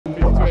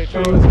ready,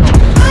 Trey? Let's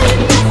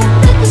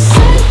go.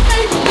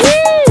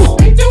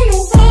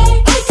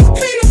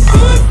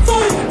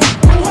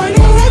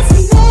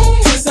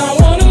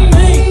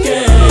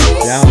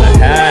 Down the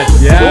hatch,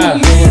 yeah.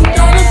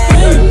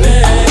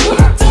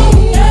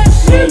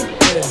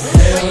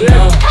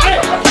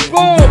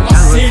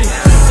 Hey,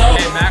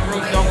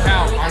 macros don't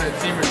count on a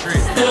team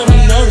retreat.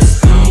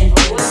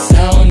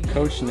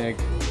 Coach Nick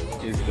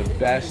is the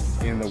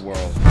best in the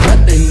world.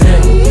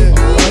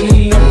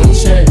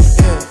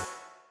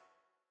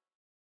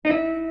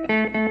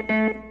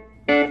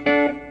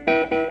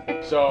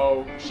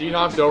 So she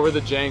knocked over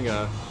the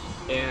Jenga,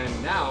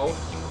 and now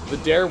the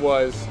dare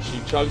was she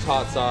chugs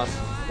hot sauce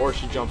or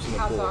she jumps in the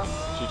pool.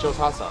 She chose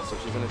hot sauce, so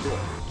she's gonna do it.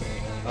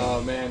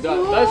 Oh man,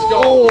 let's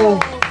go!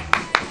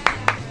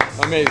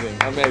 Amazing,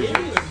 amazing.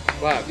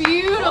 Wow.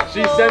 Beautiful.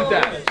 She sent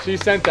that. She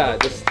sent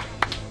that. Just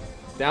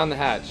down the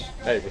hatch.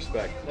 Hey,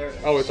 respect.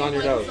 Oh, it's on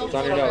your nose. It's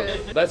on your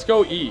nose. Let's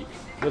go eat.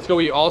 Let's go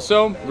eat.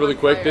 Also, really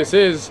quick,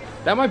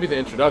 that might be the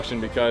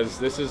introduction because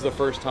this is the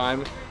first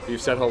time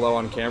you've said hello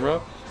on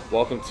camera.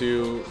 Welcome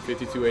to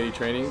 5280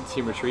 Training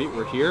Team Retreat.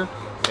 We're here,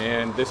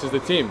 and this is the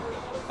team.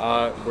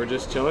 We're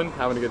just chilling,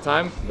 having a good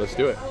time. Let's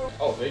do it.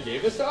 Oh, they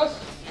gave this to us?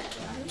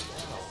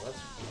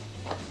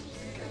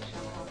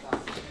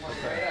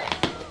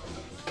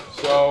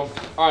 So,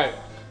 alright,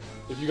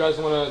 if you guys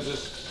want to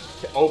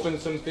just open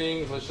some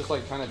things, let's just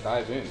like kind of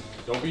dive in.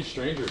 Don't be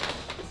strangers.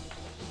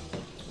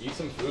 Eat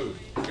some food.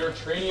 You're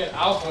training at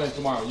Alphaland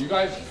tomorrow. You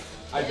guys,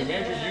 I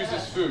demand you use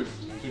this food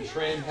to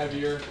train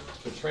heavier,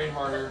 to train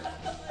harder.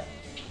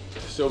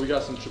 So we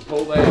got some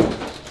Chipotle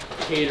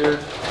catered,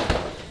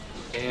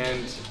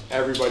 and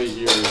everybody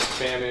here is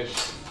famished.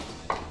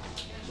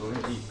 So we're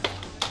gonna eat.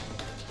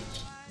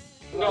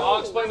 No, I'll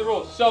explain the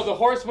rules. So the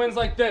horse wins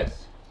like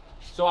this.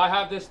 So I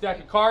have this deck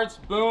of cards,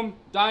 boom,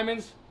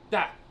 diamonds,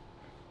 that.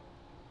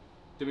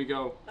 Then we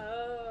go.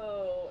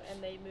 Oh,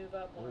 and they move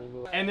up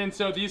one. And then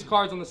so these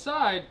cards on the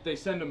side, they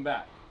send them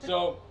back.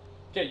 So,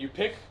 okay, you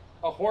pick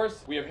a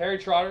horse. We have Harry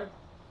Trotter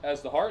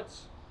as the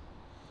hearts.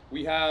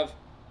 We have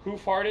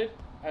Hoof Hearted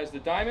as the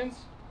diamonds.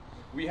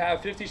 We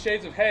have 50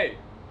 Shades of Hay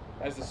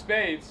as the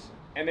spades.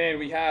 And then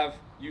we have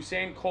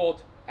Usain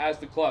Colt as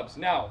the clubs.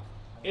 Now,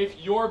 if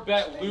your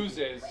bet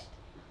loses,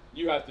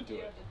 you have to do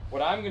it.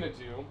 What I'm gonna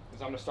do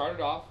is I'm gonna start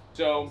it off.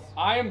 So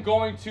I am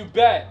going to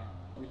bet.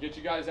 Let me get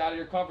you guys out of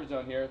your comfort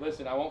zone here.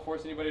 Listen, I won't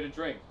force anybody to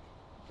drink,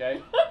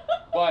 okay?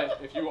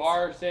 But if you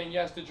are saying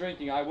yes to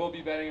drinking, I will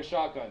be betting a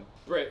shotgun.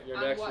 Britt, you're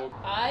next.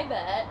 I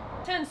bet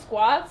 10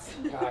 squats.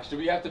 Gosh, do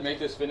we have to make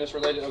this fitness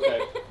related?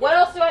 Okay. What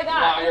else do I got?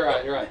 Nah, you're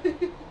right, you're right.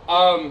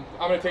 I'm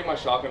gonna take my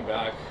shotgun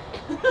back.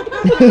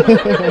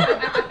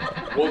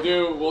 We'll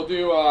do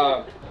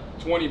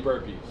 20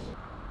 burpees.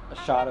 A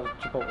shot of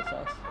Chipotle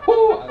sauce.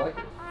 Woo, I like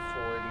it.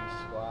 40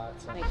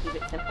 squats. I keep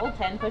it simple.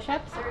 10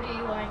 push-ups. 30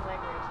 lying leg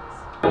raises.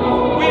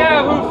 We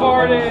have Who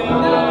Farted?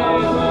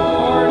 Nice, Who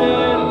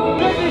Farted?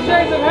 50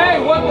 Shades of Hay,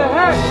 what the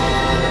heck?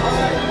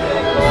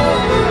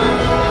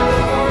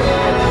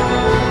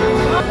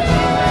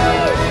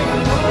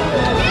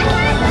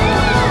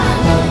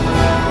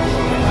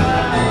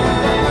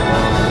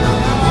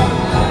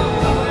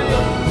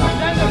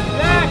 Send them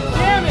back,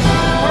 damn it,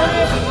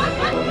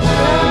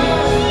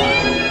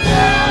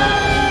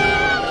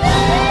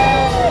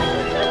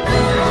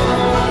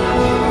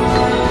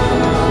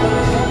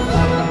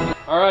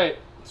 All right,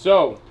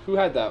 so who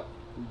had that?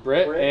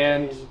 Britt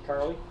and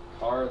Carly.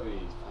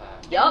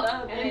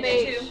 Yup. And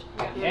beige.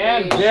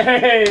 And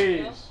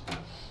beige.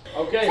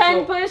 Okay, 10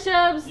 so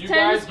push-ups, you 10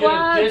 guys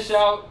squats. get a dish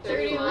out.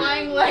 30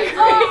 lying leg raises.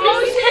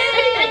 Oh,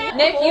 shit.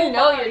 Nick, you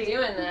know you're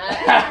doing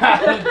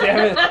that. Damn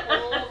it.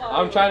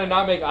 I'm trying to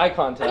not make eye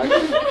contact.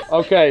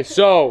 Okay,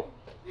 so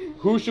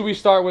who should we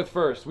start with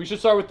first? We should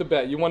start with the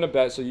bet. You won a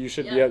bet, so you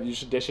should you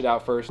should dish it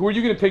out first. Who are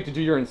you gonna pick to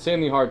do your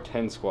insanely hard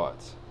 10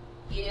 squats?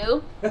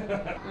 You,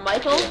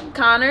 Michael,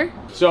 Connor.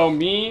 So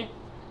me,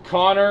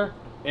 Connor,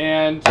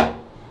 and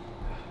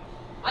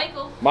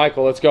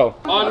Michael, let's go.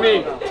 On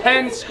me,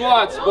 10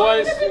 squats,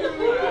 boys.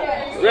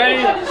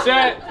 Ready,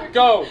 set,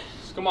 go.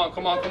 Come on,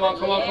 come on, come on,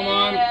 come on, come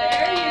on. We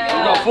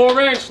got full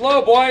range,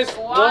 slow, boys.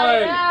 Squat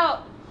it 1,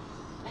 out.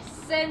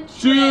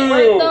 2,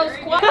 Break those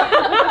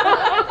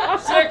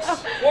squats. 6,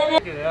 1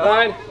 more.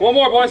 9, 1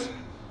 more, boys.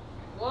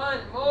 One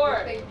more.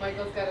 I think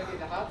Michael's got to do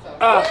the hot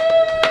sauce.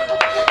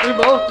 We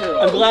both do.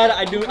 I'm glad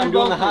I'm doing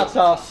the hot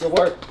sauce. Good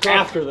work.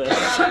 After this.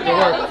 Good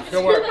work,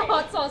 good work.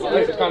 Hot sauce. My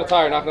legs are kind of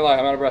tired, not gonna lie,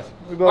 I'm out of breath.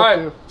 We both All right,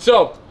 do.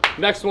 so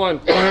next one.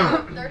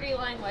 30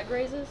 lying leg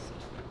raises.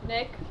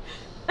 Nick.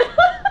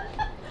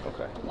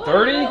 Okay.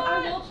 30?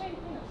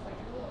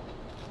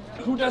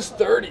 Who does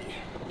 30?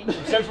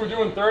 Since we're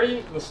doing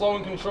 30, the slow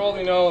and controlled,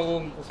 you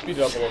know, we'll speed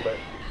it up a little bit.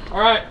 All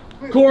right,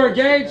 core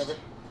engaged.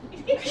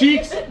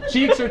 Cheeks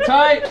are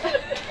tight.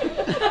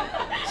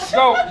 Let's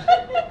go.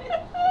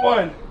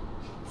 1,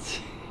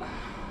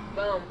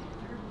 Boom.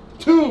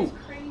 2.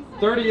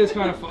 30 is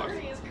kind of fucked.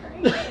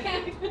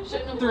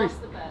 Shouldn't have 3.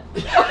 lost the bet.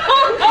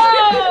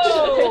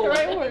 Oh! The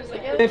right horse, I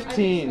guess.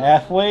 15.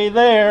 Halfway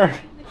there.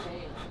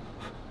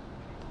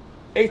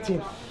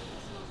 18.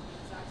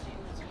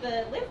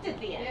 the lift at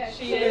the end. Yeah,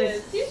 she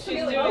is. She's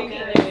doing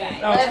good.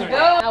 it. Let's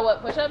go. Now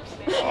what, push-ups?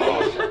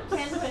 10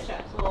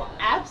 push-ups. Well,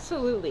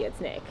 absolutely, it's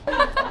Nick.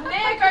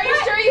 Nick, are you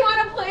sure you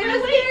want to play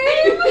this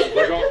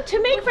game?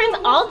 To make friends,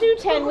 I'll do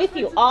 10 with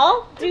you.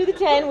 I'll do the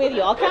 10 with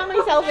you. I'll count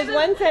myself as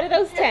one set of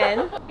those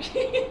 10.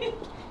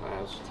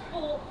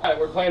 Alright,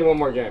 we're playing one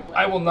more game.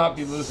 I will not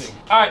be losing.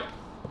 Alright,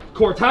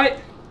 core tight,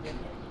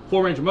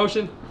 full range of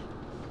motion,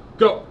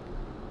 go.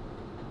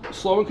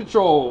 Slow and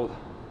controlled.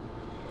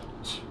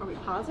 Are we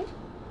pausing?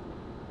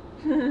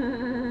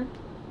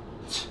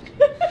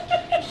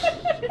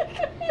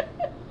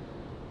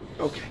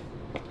 Okay,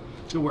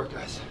 good work,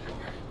 guys.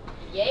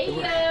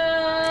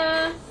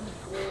 Yeah.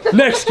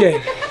 Next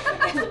game.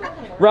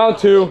 Round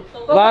 2,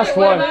 last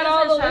What one. about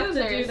all the Have to do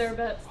losers? their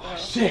bets though.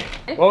 Shit.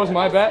 What was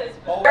my bet?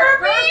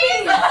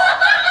 Burpees!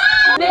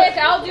 Nick,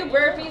 I'll do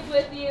burpees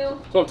with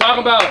you. So I'm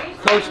talking about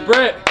Coach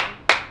Britt.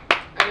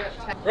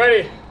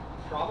 Ready,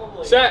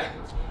 set,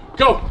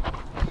 go.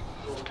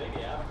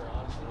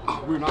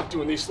 Oh, we're not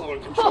doing these slow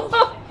and controlled.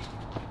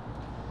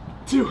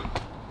 2.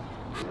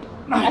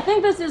 I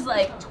think this is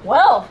like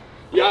 12.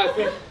 Yeah, I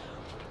think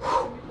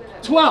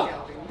 12.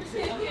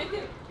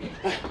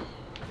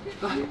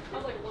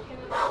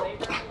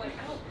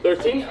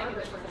 13.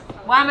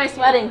 Why am I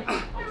sweating?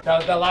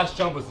 That last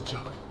jump was the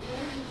joke.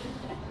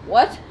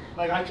 What?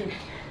 Like I can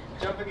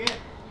jump again.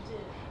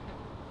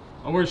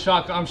 I'm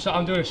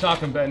doing a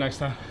shotgun bet next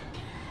time.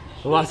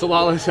 A lot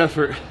less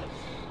effort.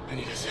 I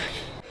need a sec.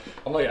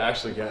 I'm like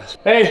actually gassed.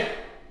 Hey,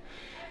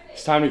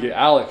 it's time to get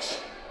Alex.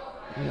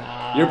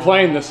 Nah. You're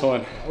playing this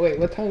one. Wait,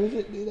 what time is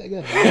it? Do that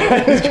again.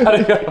 It's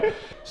gotta go.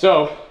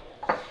 So,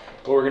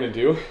 what we're gonna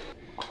do?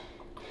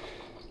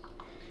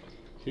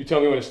 You tell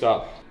me when to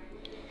stop.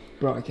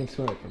 Bro, I can't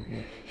smell it from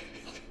here.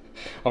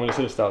 I'm just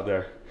gonna stop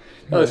there.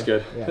 Oh, that's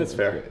good. Yeah, that's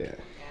fair. Good,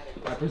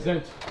 yeah. I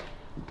present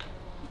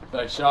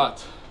that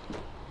shot.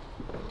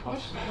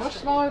 Much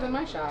smaller than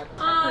my shot.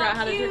 I forgot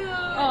how to do.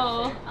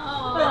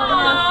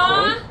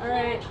 All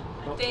right.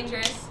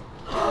 Dangerous.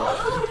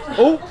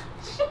 Oh!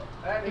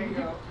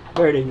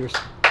 Very dangerous.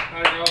 There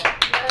you go.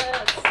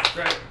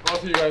 Great.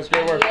 Both of you guys,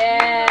 great work.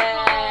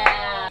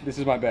 Yeah. This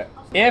is my bet.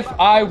 If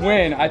I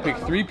win, I pick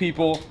 3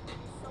 people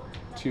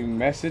to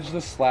message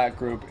the Slack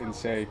group and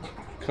say,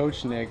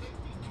 Coach Nick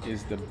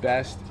is the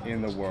best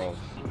in the world.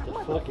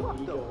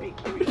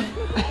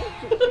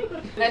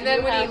 And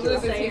then when he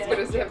loses, he's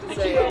gonna have to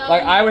say it.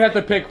 Like, I would have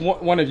to pick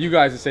one of you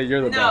guys to say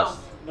you're the best.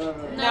 No,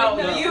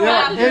 you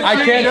have to. I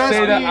can't just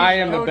say that me, I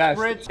am the Coach best.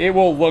 Britt. It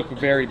will look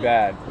very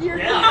bad.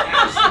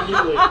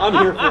 Absolutely. I'm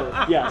here for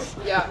it. Yes.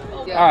 Yeah.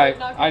 All right,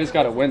 I just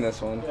got to win this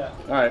one.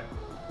 All right,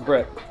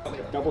 Britt.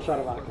 Double shot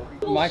of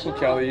vodka. Michael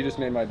Kelly, you just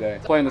made my day.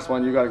 Playing this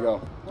one, you got to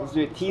go. Let's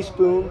do a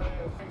teaspoon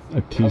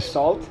of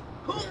salt.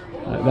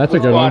 That's a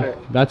good one. Water.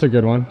 That's a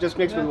good one. Just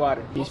mixed with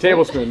water.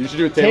 Tablespoon. You should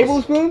do a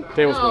tablespoon.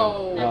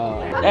 Tablespoon?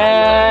 Tablespoon.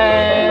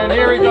 And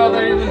here we go,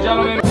 ladies and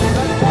gentlemen.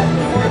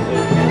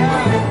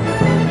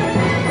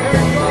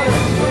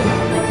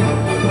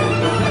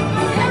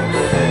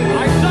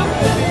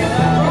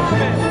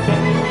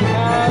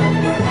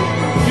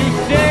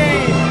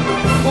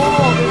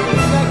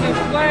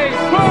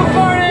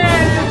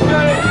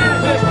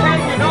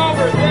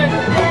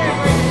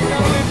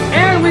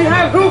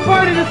 Who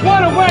Farted is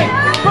one away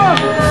from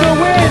the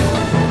win.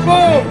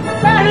 Boom!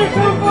 That is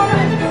Who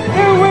Farted.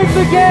 Who wins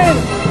again?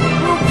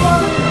 Who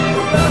Farted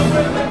is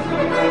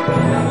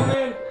gonna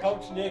win.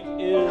 Coach Nick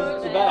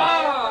is the best.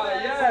 Ah,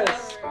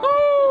 yes.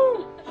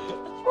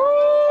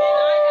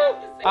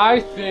 I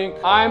think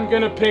I'm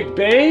gonna pick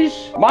beige,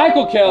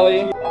 Michael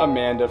Kelly,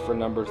 Amanda for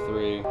number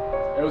 3.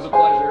 It was a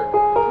pleasure,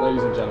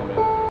 ladies and gentlemen.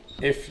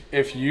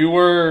 If you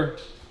were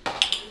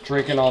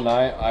drinking all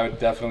night, I would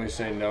definitely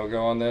say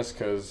no-go on this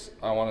because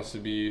I want us to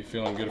be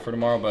feeling good for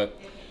tomorrow, but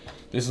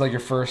this is like your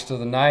first of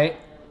the night.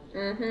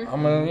 I'm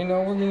gonna,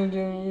 we're gonna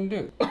do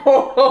it.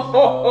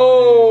 Oh!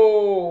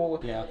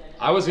 Yeah.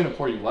 I was gonna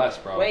pour you less,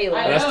 bro. Way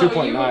less. That's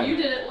 2.9. You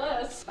did it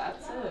less.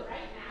 That's it.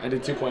 I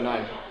did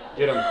 2.9.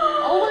 Get him.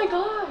 Oh my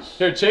gosh.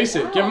 Here, chase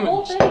it. Give him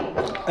whole thing.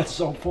 That's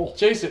so full.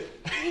 Chase it.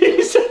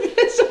 He said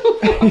it's so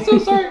full. I'm so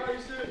sorry.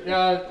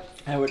 Yeah.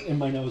 I have it in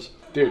my nose.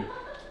 Dude,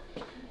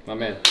 my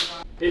man.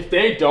 If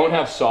they don't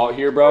have salt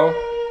here, bro,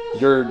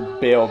 you're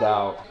bailed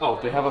out. Oh,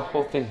 they have a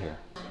whole thing here.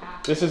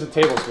 This is a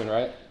tablespoon,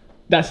 right?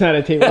 That's not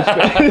a tablespoon.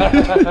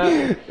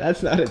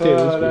 That's not a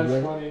tablespoon, that's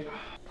bro. funny.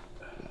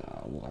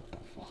 What the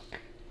fuck?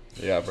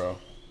 Yeah, bro.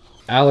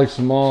 Alex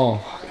Mall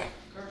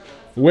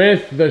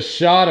with the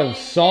shot of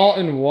salt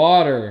and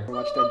water.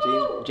 Watch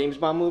that James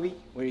Bond movie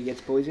where he gets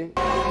poisoned.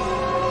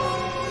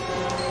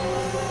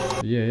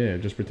 Yeah,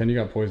 just pretend you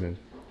got poisoned.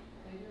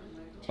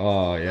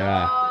 Oh,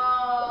 yeah.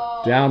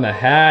 Down the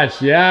hatch,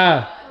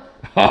 yeah.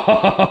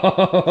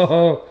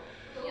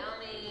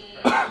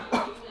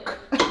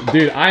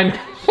 Dude, I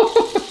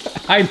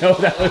know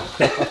that was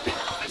salt.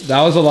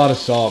 That was a lot of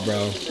salt,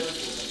 bro.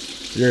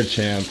 You're a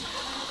champ.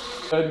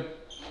 Good.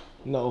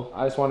 No.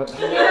 I just want to.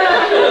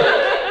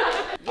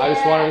 I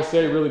just wanted to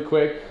say really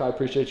quick, I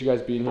appreciate you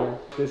guys being here.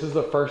 This is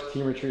the first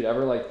team retreat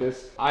ever like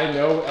this. I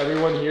know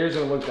everyone here is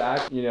gonna look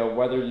back, you know,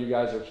 whether you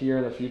guys are here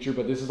in the future,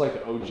 but this is like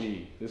the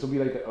OG. This will be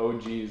like the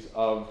OGs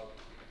of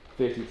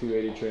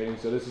 5280 training.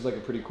 So this is like a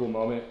pretty cool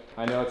moment.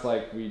 I know it's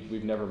like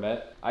we've never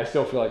met. I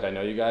still feel like I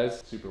know you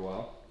guys super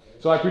well.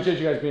 So I appreciate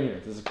you guys being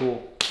here. This is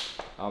cool.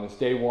 It's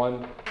day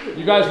one.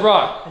 You guys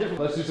rock.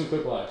 Let's do some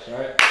quick laps, all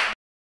right?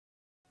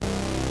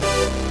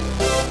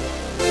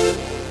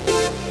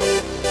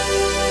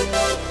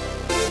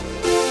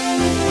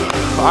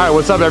 All right,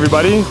 what's up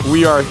everybody?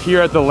 We are here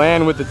at the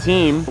LAN with the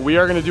team. We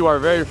are gonna do our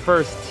very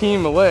first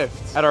team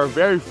lift at our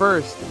very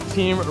first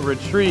team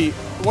retreat.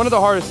 One of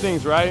the hardest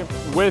things, right,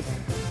 with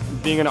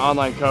being an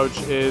online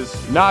coach is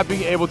not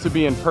being able to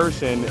be in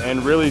person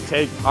and really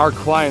take our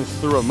clients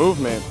through a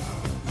movement.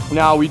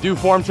 Now, we do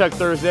form check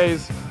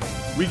Thursdays.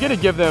 We get to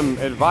give them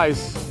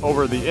advice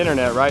over the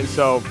internet, right?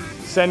 So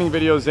sending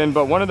videos in,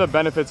 but one of the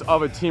benefits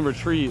of a team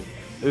retreat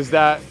is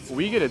that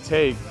we get to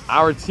take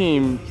our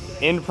team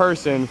in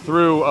person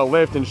through a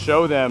lift and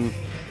show them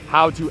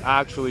how to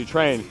actually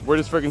train. We're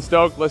just freaking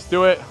stoked. Let's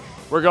do it.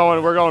 We're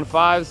going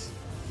fives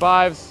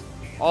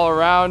all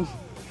around,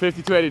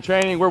 5280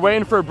 training. We're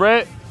waiting for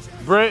Britt.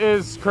 Britt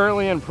is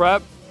currently in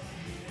prep.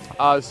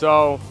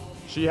 So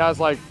she has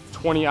like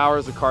 20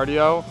 hours of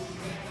cardio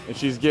and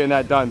she's getting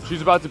that done.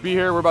 She's about to be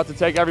here. We're about to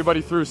take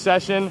everybody through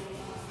session.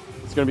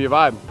 It's gonna be a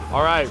vibe.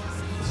 All right,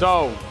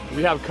 so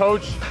we have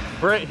Coach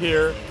Britt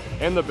here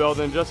in the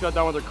building, just got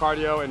done with her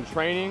cardio and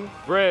training.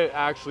 Britt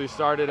actually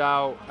started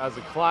out as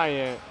a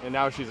client and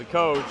now she's a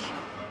coach,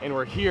 and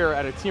we're here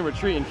at a team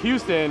retreat in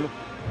Houston,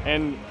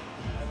 and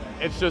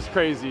it's just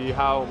crazy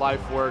how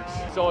life works.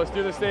 So let's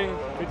do this thing,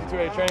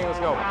 5280 training, let's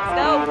go. Let's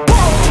go.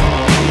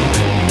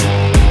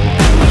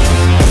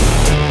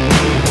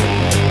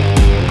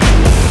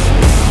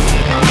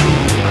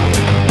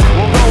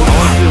 We'll go, I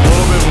want to see a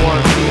little bit more.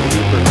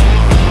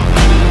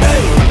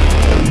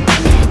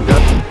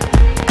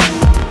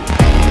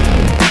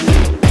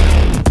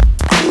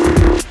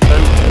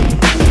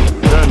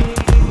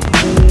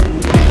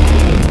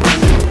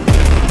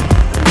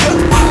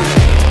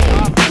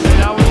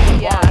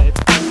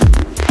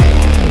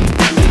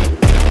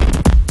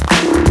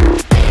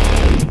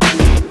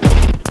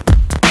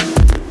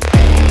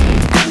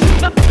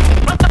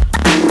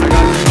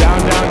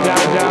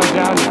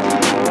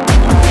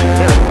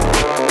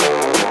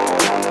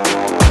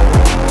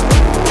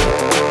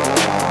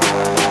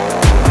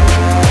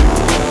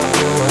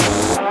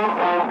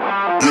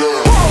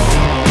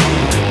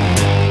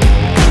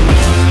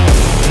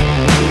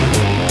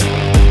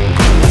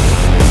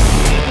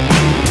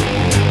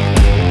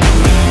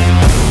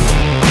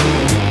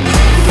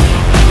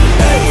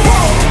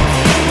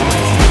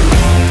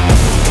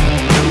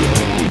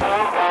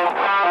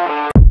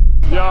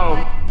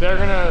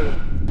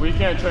 We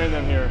can't train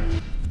them here.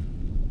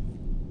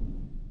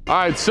 All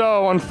right,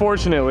 so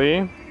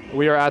unfortunately,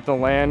 we are at the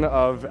LAN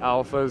of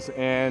alphas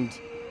and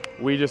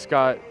we just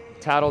got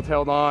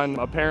tattletaled on.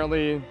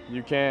 Apparently,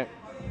 you can't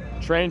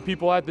train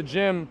people at the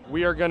gym.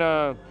 We are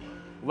gonna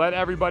let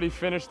everybody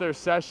finish their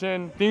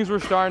session. Things were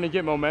starting to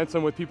get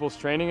momentum with people's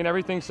training and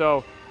everything,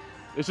 so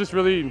it's just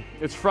really,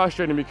 it's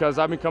frustrating because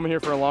I've been coming here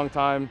for a long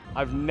time.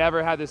 I've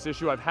never had this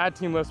issue. I've had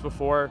team lifts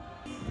before.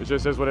 It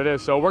just is what it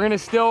is. So we're gonna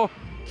still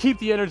keep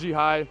the energy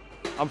high.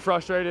 I'm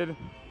frustrated,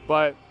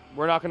 but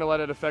we're not gonna let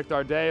it affect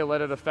our day,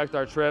 let it affect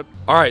our trip.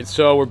 All right,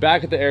 so we're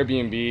back at the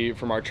Airbnb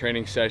from our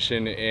training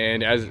session,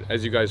 and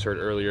as you guys heard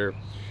earlier,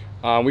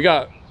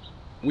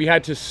 we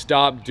had to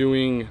stop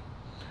doing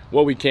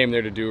what we came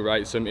there to do,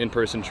 right? Some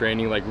in-person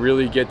training, like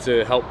really get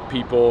to help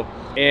people.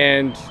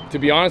 And to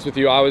be honest with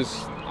you, I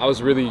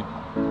was really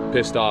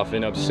pissed off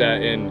and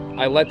upset, and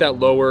I let that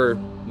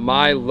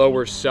my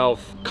lower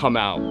self come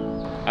out.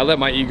 I let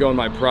my ego and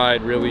my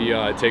pride really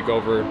take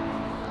over.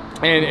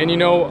 And you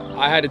know,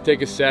 I had to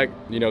take a sec,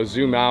 you know,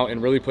 zoom out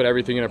and really put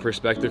everything in a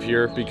perspective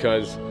here,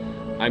 because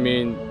I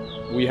mean,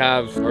 we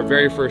have our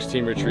very first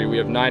team retreat. We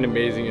have 9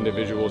 amazing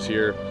individuals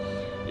here,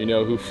 you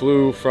know, who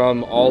flew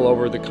from all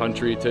over the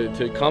country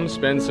to come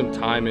spend some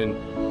time and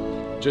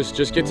just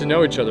get to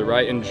know each other,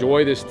 right?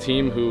 Enjoy this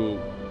team who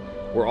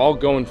we're all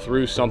going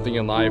through something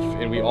in life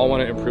and we all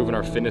want to improve in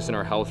our fitness and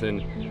our health.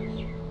 And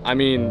I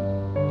mean,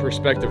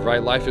 perspective,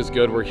 right? Life is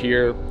good. We're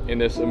here in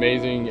this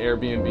amazing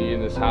Airbnb in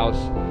this house.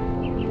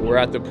 We're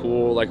at the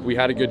pool, like we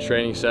had a good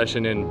training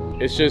session,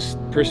 and it's just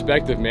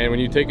perspective, man. When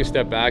you take a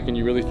step back and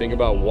you really think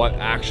about what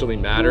actually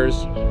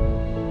matters,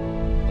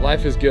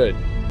 life is good.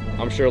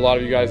 I'm sure a lot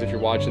of you guys, if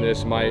you're watching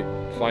this, might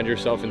find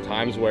yourself in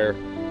times where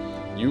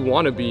you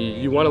want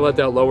to let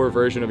that lower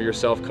version of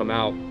yourself come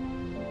out.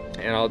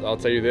 And I'll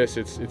tell you this,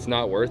 it's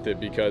not worth it,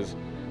 because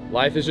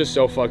life is just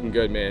so fucking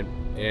good, man.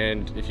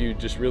 And if you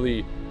just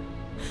really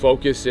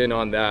focus in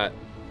on that,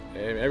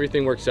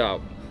 everything works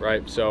out,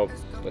 right? So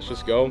let's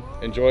just go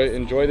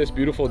enjoy this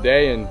beautiful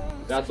day, and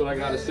that's what I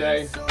gotta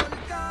say.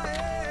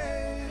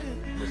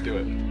 Let's do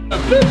it.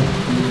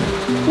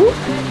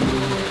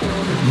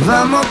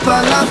 Vamos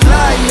pa la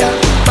playa,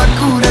 pa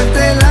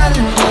curarte el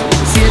alma.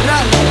 Cierra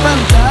la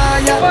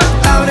pantalla,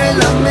 abre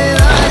la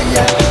medalla.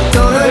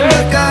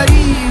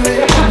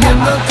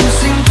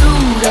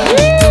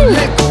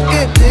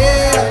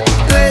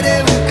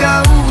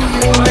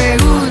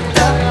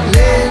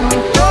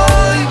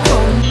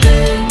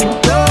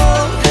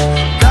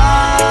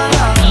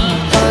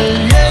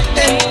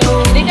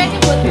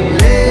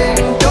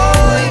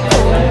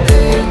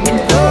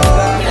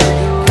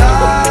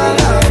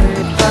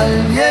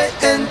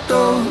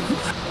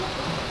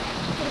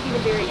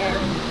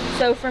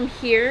 So from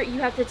here, you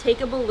have to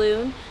take a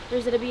balloon.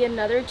 There's gonna be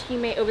another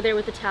teammate over there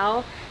with the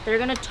towel. They're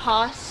gonna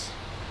toss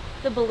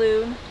the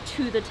balloon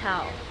to the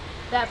towel.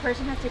 That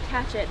person has to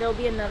catch it. There'll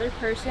be another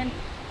person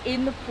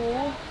in the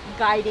pool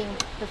guiding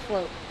the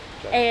float.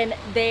 And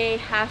they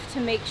have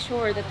to make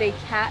sure that they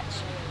catch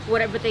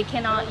whatever, but they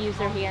cannot use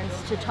their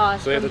hands to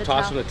toss. So they have to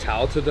toss from the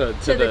towel to the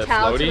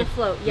towel floaty? to the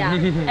float, yeah.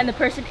 And the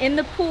person in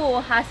the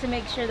pool has to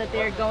make sure that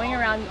they're going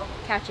around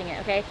catching it,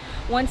 okay?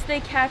 Once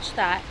they catch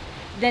that,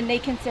 then they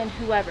can send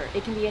whoever.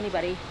 It can be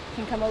anybody.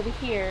 Can come over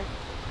here.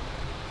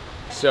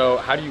 So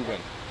how do you win?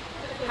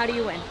 How do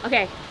you win?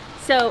 Okay,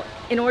 so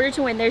in order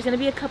to win, there's gonna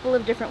be a couple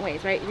of different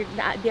ways, right? You're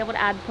gonna be able to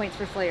add points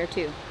for Flair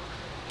too.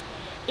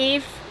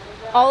 If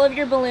all of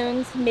your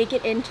balloons make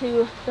it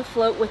into the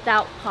float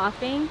without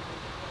popping,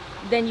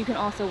 then you can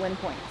also win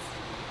points.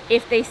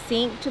 If they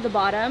sink to the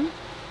bottom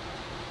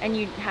and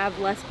you have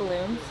less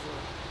balloons,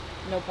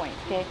 no points,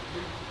 okay?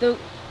 The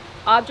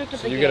object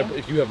of the game,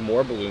 if you have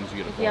more balloons, you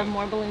get a point. if you have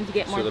more balloons, you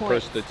get more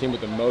points. So the team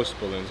with the most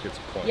balloons gets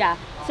a point. Yeah,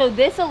 so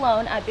this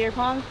alone at beer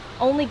pong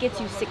only gets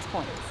you 6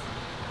 points.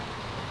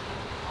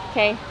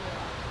 Okay,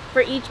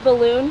 for each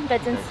balloon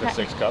that's inside. For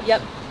 6 cups?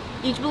 Yep.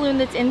 Each balloon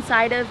that's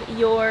inside of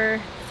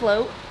your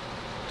float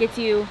gets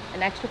you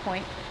an extra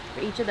point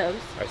for each of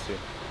those. I see.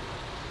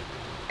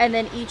 And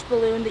then each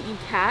balloon that you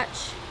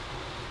catch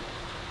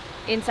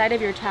inside of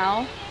your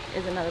towel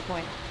is another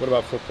point. What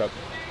about flip cup?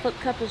 Flip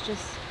cup is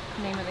just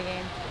the name of the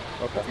game.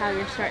 Okay. That's how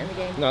you're starting the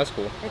game. No, that's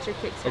cool. That's your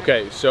kickstart.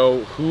 Okay,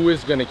 so who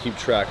is gonna keep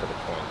track of the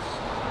points?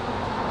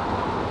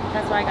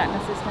 That's why I got an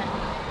assistant.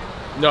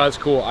 No, that's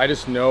cool. I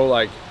just know,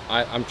 like,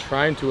 I'm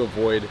trying to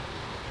avoid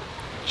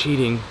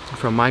cheating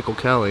from Michael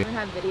Kelly. We're gonna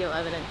have video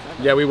evidence of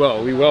it. Yeah, we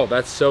will. We will.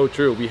 That's so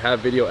true. We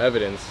have video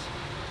evidence.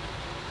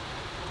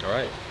 All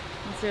right.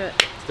 Let's do it.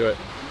 Let's do it.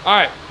 All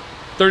right.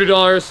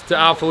 $30 to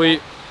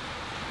Alphalete.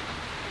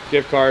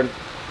 Gift card.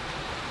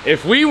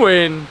 If we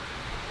win,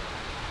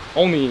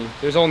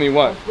 there's only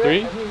what?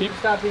 3 people?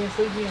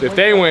 So if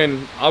they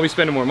win, I'll be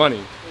spending more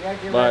money.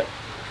 But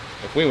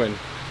if we win,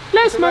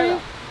 less money.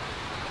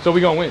 So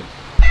we gonna win.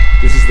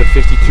 This is the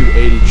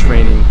 5280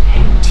 training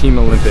Team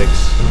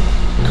Olympics.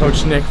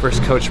 Coach Nick versus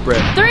Coach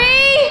Britt.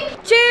 3,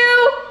 2,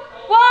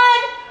 1,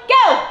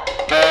 go!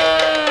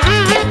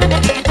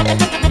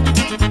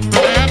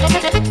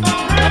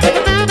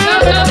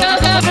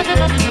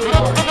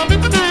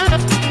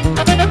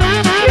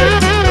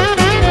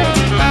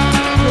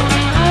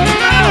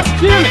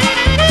 Damn it!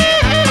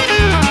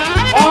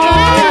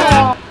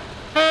 Oh!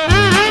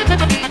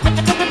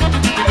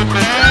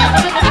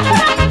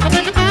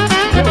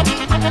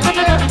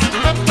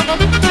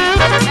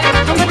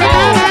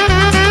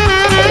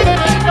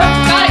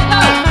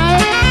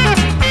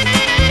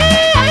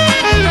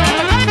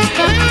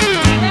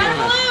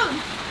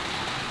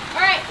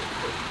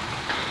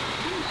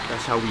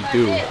 That's how we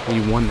do. We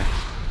won that.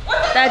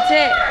 That's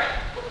it.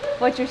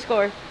 What's your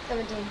score?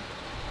 17.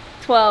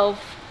 12.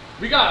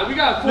 We got 4 more.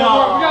 We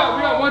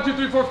got 1, 2,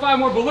 3, 4, 5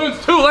 more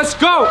balloons too. Let's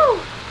go.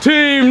 Woo!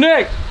 Team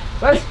Nick.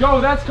 Let's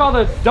go. That's called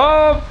a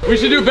dub. We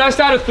should do best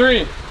out of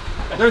 3.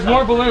 There's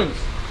more balloons.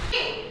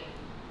 3,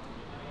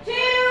 2,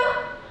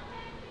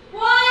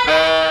 1,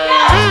 go!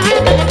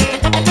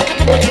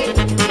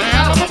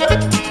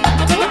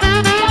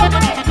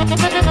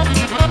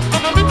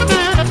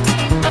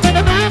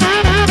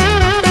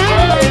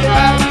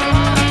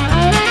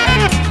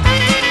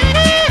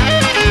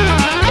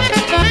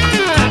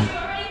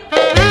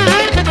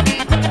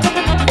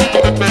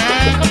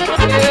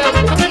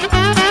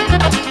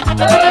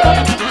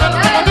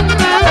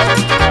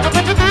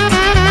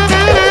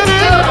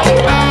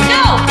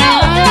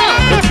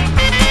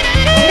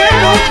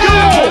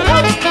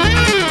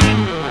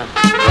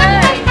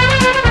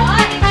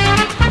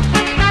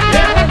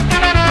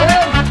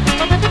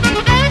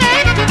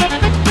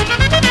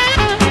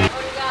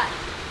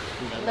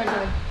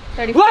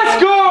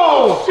 Let's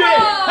go! Shit.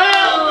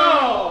 Hell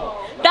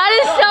no! That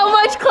is so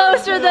much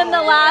closer than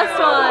the last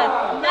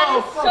one. That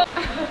is so...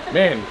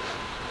 Man,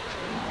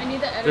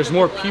 there's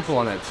more people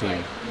on that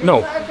team.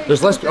 No,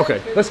 there's less.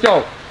 Okay, let's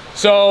go.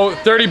 So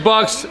 30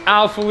 bucks,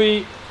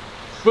 Alphalete.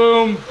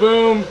 Boom,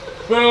 boom,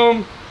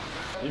 boom.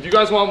 If you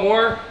guys want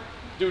more,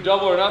 do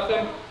double or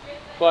nothing.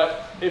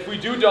 But if we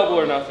do double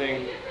or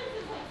nothing,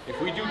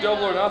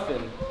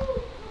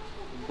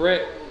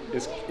 Britt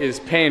is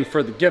paying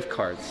for the gift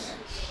cards.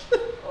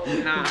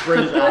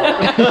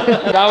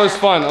 That was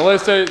fun.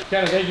 Alyssa,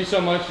 Kenna, thank you so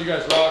much. You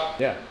guys rock.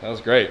 Yeah, that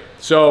was great.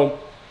 So,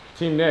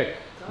 Team Nick,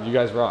 you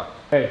guys rock.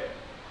 Hey,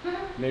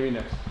 maybe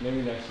next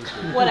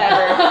retreat.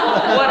 Whatever.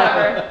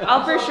 Whatever.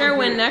 I'll for sure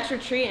win next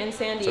retreat in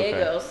San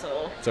Diego, okay.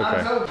 so. It's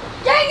okay.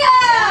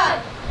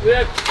 Jenga!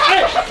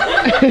 Hey!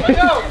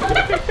 Yo!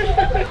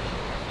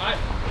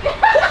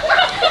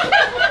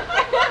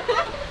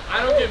 I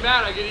don't get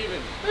mad, I get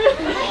even.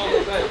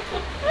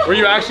 Were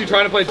you actually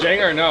trying to play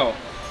Jenga or no?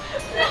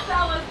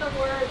 That was the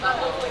word.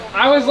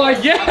 I was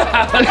like, yeah!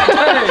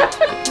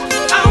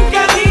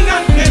 Aunque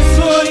digan que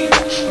soy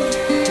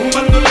un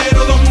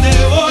bandolero donde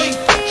voy,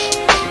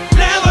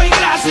 le doy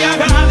gracias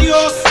a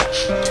Dios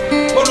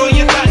por hoy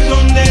estar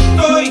donde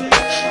estoy.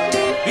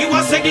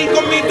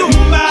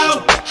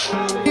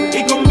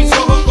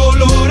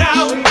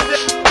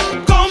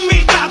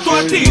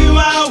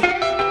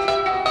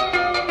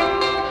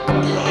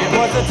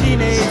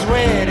 teenage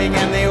wedding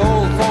and the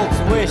old folks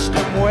wished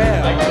them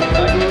well.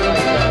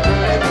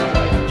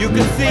 You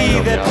could see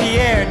that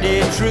Pierre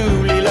did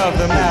truly love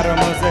the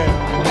mademoiselle.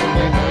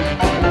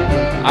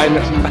 I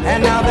know.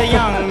 And now the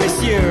young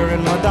monsieur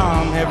and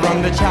madame have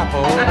rung the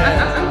chapel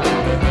bell.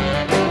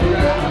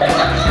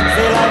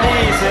 C'est la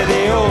vie, say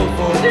the old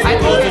folks. It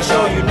goes to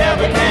show you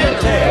never can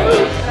tell.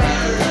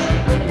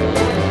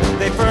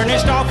 They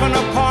furnished off an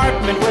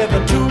apartment with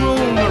a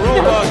 2-room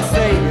robot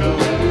sale.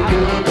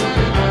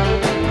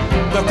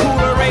 The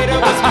coolerator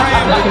was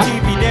crammed with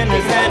TV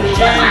dinners and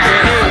ginger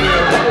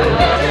ale.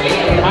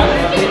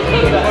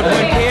 But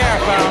when Pierre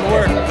found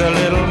work, the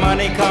little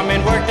money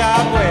coming worked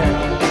out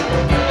well.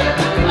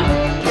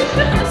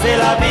 C'est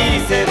la vie,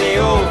 say the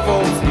old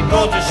folks. It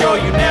goes to show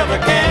you never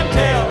can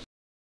tell.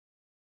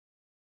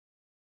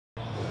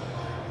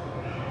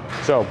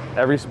 So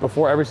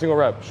before every single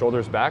rep,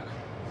 shoulders back,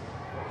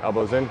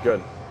 elbows in,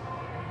 good.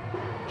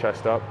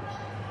 Chest up,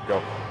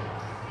 go.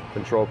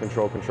 Control,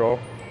 control, control,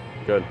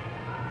 good.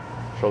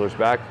 Shoulders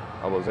back,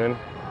 elbows in,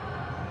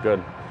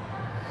 good.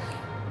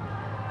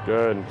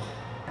 Good.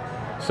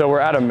 So we're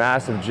at a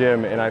massive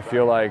gym and I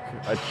feel like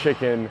a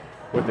chicken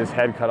with his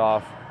head cut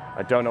off.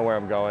 I don't know where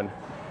I'm going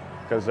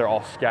because they're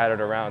all scattered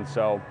around.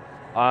 So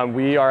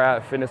we are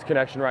at Fitness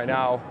Connection right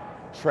now,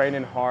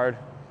 training hard.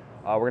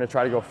 We're gonna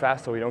try to go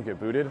fast so we don't get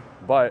booted,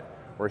 but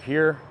we're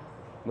here.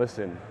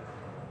 Listen,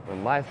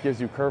 when life gives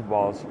you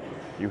curveballs,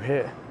 you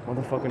hit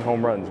motherfucking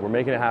home runs. We're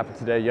making it happen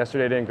today.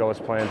 Yesterday didn't go as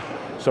planned,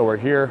 so we're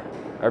here.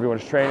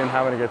 Everyone's training,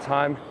 having a good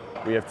time.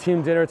 We have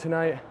team dinner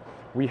tonight.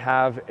 We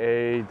have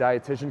a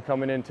dietitian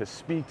coming in to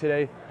speak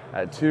today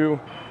at 2.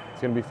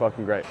 It's gonna be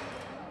fucking great.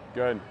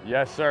 Good,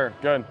 yes sir,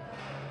 good.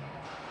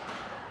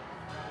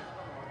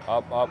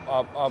 Up, up,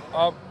 up, up,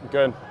 up,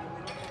 good.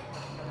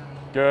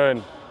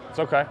 Good, it's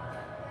okay.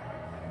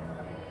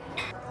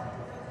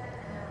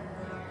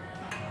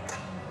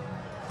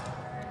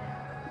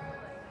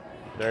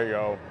 There you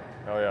go.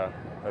 Oh yeah,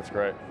 that's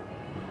great.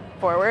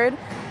 Forward,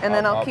 and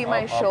then I'll keep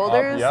my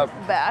shoulders yep.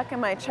 back and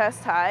my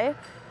chest high.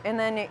 And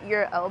then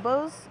your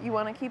elbows, you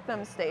want to keep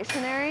them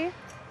stationary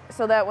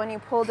so that when you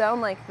pull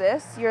down like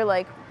this, you're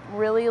like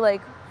really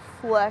like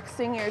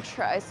flexing your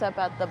tricep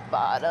at the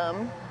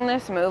bottom. In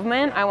this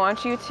movement, I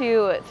want you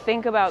to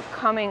think about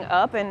coming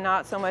up and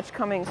not so much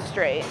coming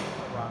straight.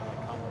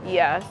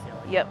 Yes,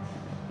 yep.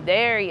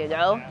 There you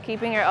go.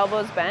 Keeping your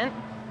elbows bent.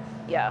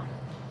 Yeah.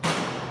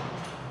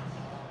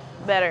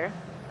 Better.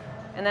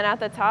 And then at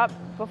the top,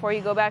 before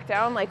you go back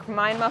down, like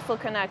mind muscle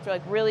connect, or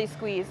like really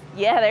squeeze.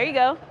 Yeah, there you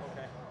go.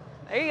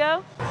 There you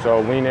go. So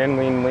lean in,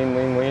 lean, lean,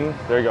 lean, lean.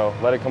 There you go,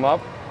 let it come up.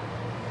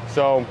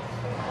 So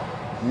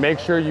make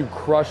sure you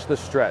crush the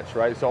stretch,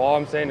 right? So all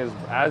I'm saying is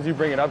as you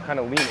bring it up, kind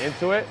of lean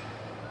into it.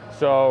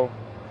 So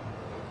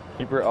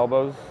keep your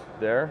elbows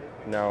there.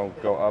 Now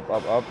go up,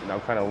 up, up. Now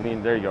kind of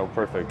lean, there you go,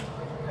 perfect.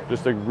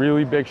 Just a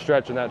really big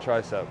stretch in that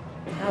tricep.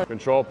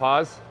 Control,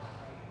 pause.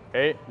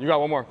 8, you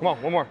got one more, come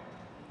on, one more.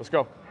 Let's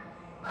go.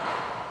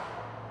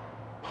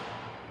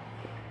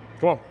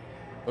 Come on,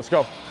 let's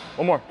go.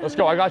 One more, let's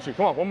go, I got you.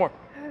 Come on, one more,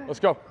 let's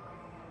go.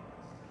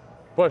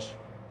 Push,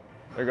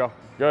 there you go,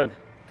 good.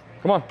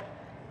 Come on.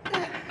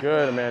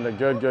 Good, Amanda,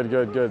 good, good,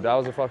 good, good. That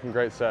was a fucking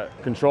great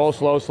set. Control,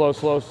 slow, slow,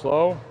 slow,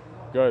 slow.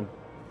 Good.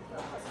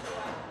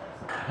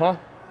 Huh?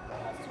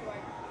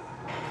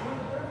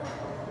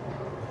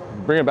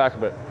 Bring it back a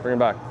bit, bring it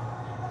back.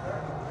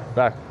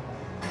 Back.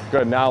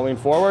 Good, now lean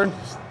forward.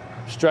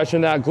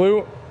 Stretching that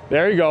glute.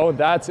 There you go,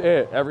 that's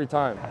it, every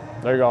time.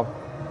 There you go.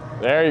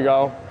 There you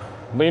go.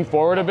 Lean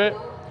forward a bit.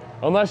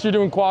 Unless you're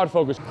doing quad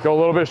focus. Go a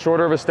little bit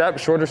shorter of a step,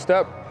 shorter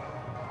step.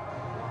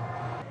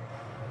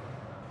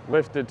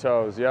 Lifted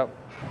toes, yep.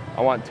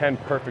 I want 10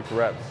 perfect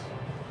reps.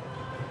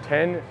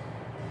 10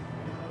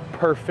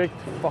 perfect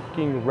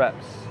fucking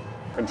reps.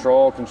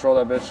 Control, control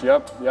that bitch,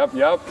 yep, yep,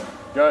 yep.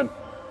 Good.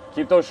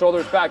 Keep those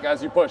shoulders back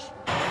as you push.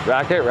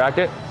 Rack it, rack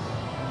it.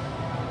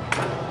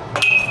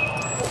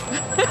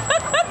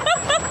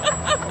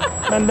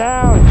 And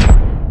down.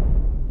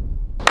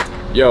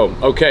 Yo,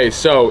 okay,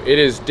 so it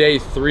is day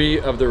 3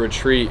 of the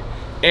retreat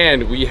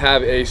and we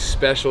have a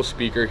special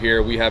speaker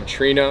here. We have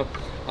Trina.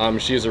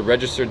 She is a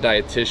registered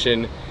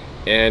dietitian,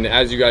 and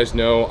as you guys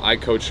know, I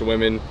coach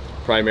women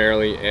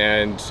primarily,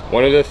 and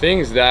one of the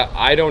things that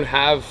I don't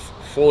have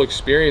full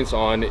experience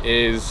on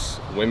is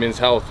women's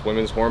health,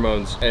 women's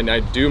hormones, and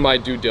I do my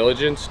due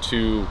diligence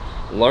to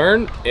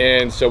learn,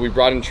 and so we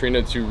brought in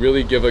Trina to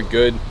really give a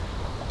good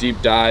deep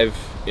dive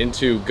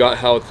into gut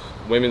health,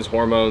 women's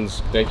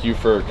hormones. Thank you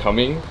for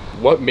coming.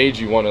 What made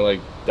you want to like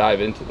dive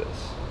into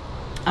this?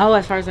 Oh,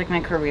 as far as like my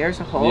career as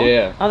a whole?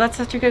 Yeah. Oh, that's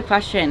such a good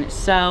question.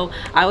 So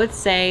I would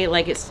say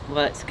like it's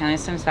kind of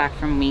stems back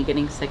from me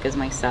getting sick as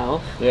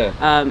myself. Yeah.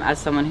 As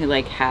someone who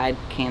like had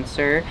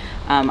cancer,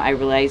 I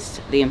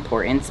realized the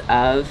importance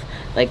of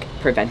like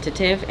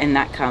preventative, and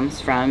that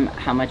comes from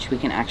how much we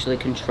can actually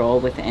control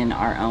within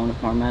our own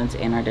hormones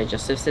and our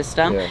digestive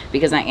system.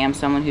 Because I am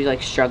someone who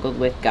like struggled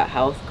with gut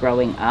health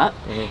growing up,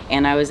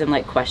 and I was in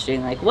like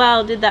questioning like,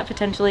 well, did that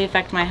potentially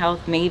affect my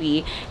health?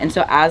 Maybe. And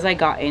so as I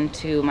got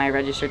into my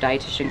registered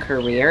dietitian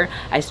career,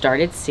 I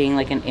started seeing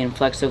like an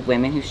influx of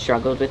women who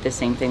struggled with the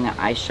same thing that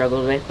I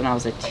struggled with when I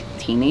was a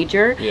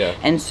teenager.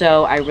 And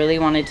so I really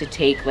wanted to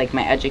take like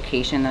my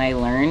education that I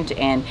learned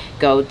and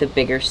go the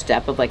bigger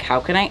step of like, how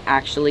can I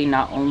actually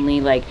not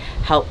only like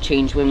help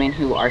change women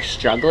who are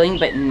struggling,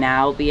 but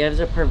now be as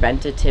a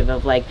preventative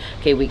of like,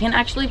 okay, we can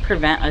actually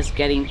prevent us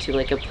getting to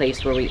like a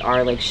place where we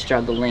are like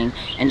struggling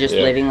and just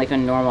living like a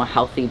normal,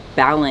 healthy,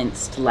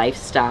 balanced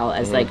lifestyle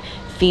as like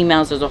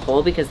females as a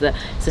whole, because the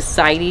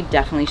society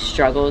definitely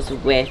struggles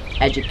with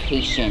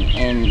education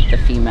in the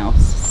female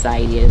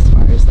society as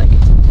far as like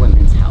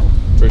women's health.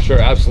 For sure,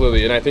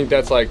 absolutely. And I think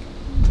that's like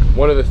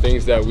one of the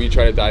things that we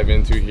try to dive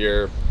into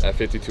here at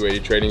 5280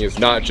 Training is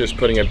not just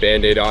putting a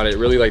band-aid on it,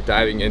 really like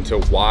diving into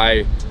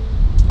why,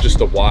 just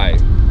the why.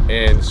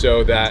 And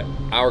so that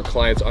our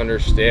clients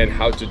understand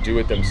how to do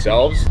it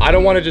themselves. I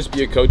don't want to just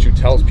be a coach who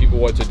tells people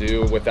what to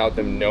do without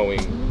them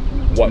knowing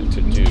what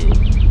to do.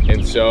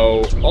 And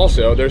so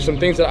also there's some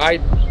things that I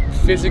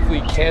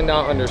physically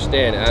cannot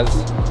understand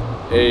as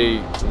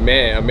a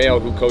male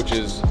who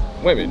coaches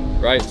women,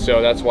 right?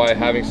 So that's why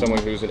having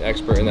someone who's an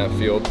expert in that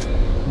field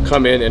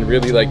come in and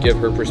really like give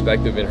her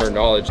perspective and her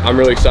knowledge. I'm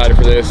really excited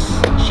for this.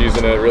 She's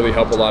gonna really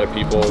help a lot of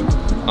people.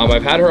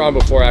 I've had her on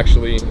before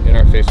actually in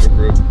our Facebook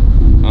group.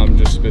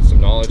 Just spit some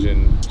knowledge,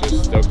 and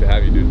just stoked to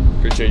have you, dude.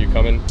 Appreciate you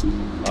coming.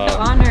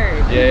 Honored.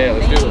 Yeah,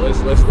 let's do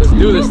it. Let's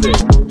do this thing.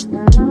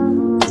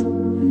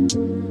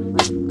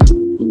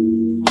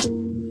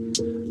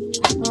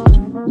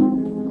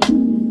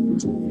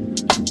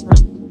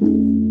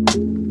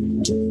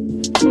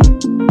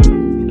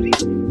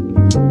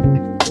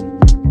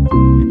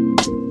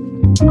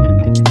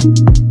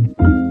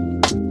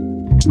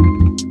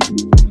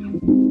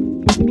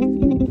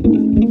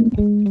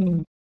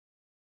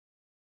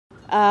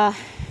 Uh,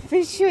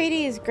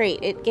 5280 is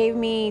great. It gave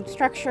me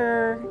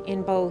structure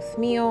in both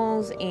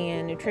meals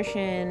and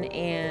nutrition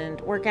and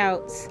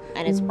workouts,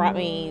 and it's brought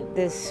me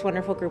this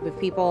wonderful group of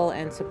people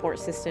and support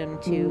system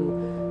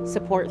to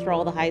support through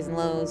all the highs and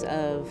lows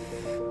of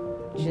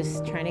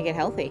just trying to get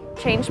healthy.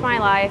 Changed my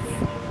life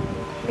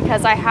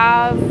because I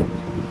have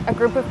a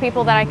group of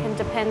people that I can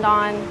depend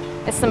on.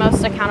 It's the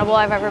most accountable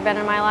I've ever been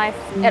in my life.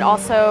 It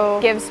also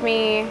gives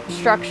me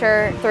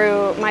structure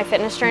through my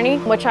fitness journey,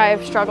 which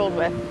I've struggled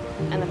with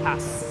in the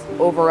past.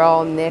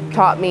 Overall, Nick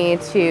taught me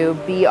to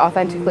be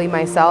authentically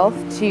myself,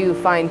 to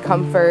find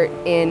comfort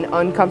in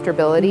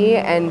uncomfortability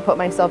and put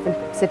myself in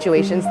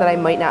situations that I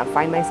might not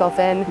find myself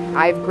in.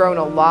 I've grown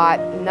a lot,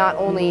 not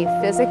only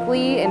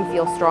physically and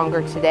feel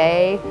stronger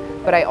today,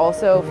 but I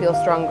also feel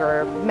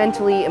stronger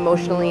mentally,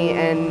 emotionally,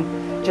 and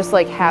just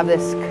like have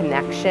this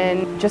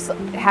connection. Just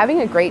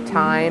having a great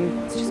time.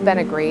 It's just been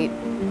a great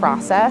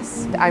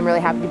process. I'm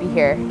really happy to be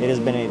here. It has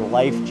been a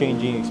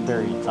life-changing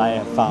experience. I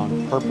have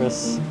found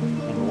purpose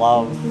and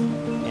love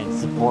and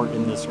support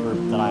in this group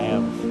that I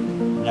have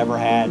never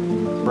had.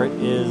 Britt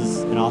is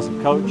an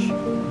awesome coach.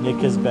 Nick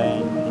has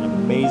been an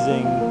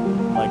amazing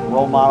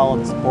role model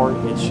and support.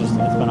 It's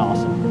been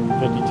awesome.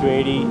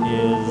 5280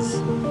 is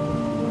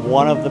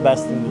one of the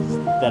best things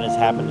that has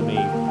happened to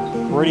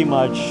me pretty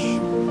much,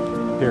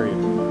 period.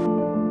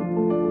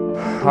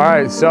 All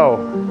right,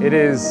 so it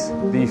is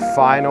the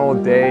final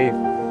day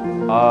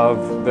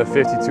of the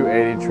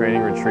 5280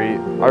 training retreat,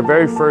 our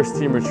very first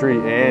team retreat,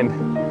 and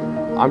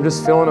I'm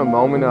just feeling a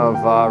moment of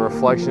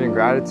reflection and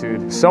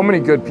gratitude. So many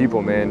good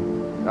people, man,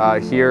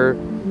 here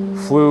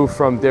flew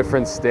from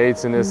different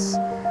states in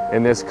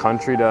this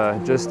country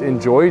to just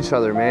enjoy each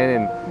other,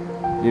 man,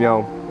 and you know,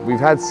 we've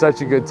had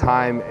such a good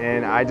time,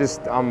 and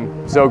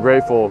I'm so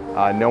grateful.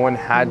 No one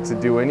had to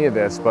do any of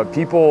this, but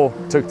people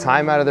took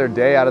time out of their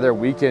day, out of their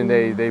weekend.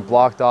 They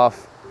blocked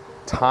off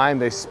time.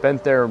 They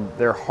spent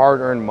their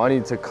hard-earned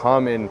money to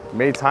come and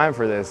made time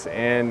for this.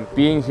 And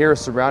being here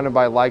surrounded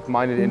by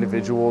like-minded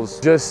individuals,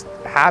 just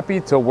happy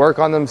to work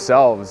on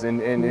themselves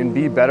and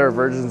be better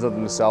versions of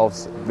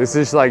themselves. This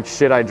is like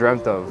shit I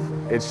dreamt of.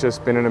 It's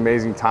just been an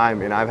amazing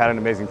time, and I've had an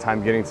amazing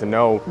time getting to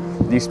know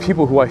these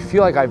people who I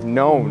feel like I've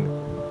known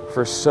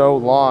for so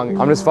long.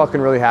 I'm just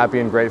fucking really happy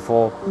and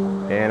grateful,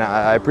 and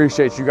I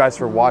appreciate you guys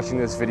for watching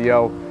this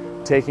video,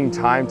 taking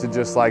time to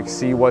just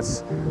see what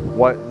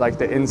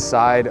the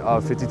inside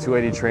of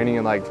 5280 training,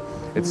 and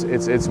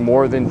it's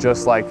more than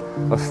just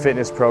a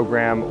fitness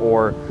program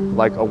or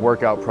a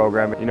workout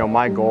program. You know,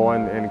 my goal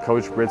and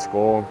Coach Britt's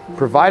goal,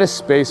 provide a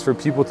space for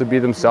people to be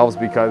themselves,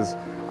 because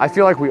I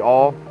feel like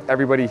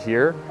everybody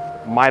here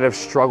might have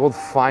struggled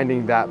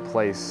finding that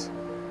place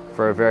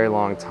for a very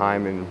long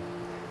time. And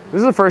this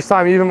is the first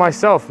time, even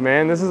myself,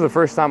 man, this is the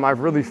first time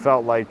I've really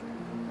felt like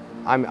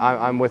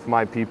I'm with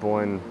my people,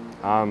 and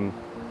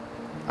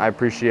I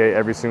appreciate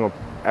every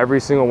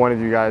single one of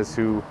you guys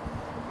who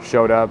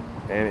showed up,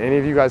 and any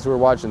of you guys who are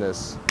watching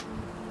this,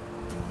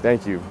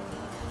 thank you.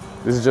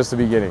 This is just the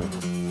beginning.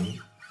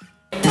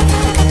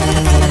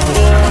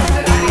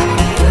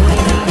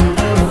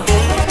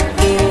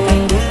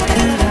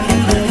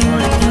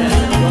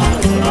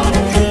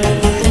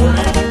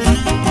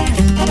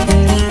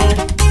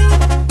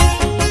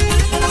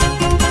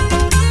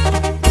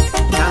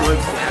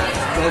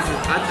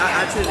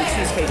 Actually, the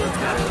cheesecake looks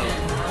better.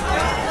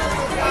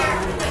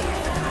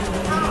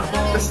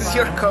 This is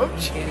your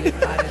coach? Hey,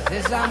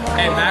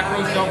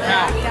 macros don't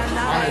count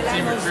on a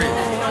team retreat.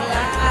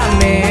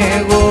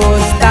 Me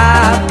gusta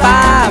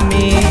pa'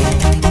 mí.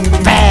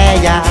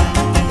 Bella,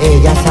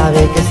 ella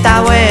sabe que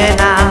está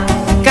buena,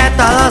 que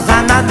todos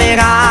andan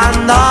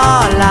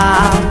mirándola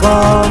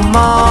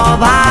como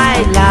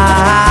baila.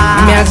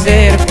 Me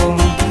acerco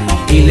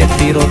y le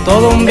tiro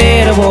todo un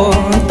verbo.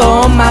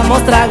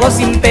 Tomamos tragos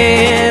sin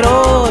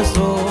pero.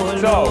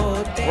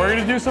 So, we're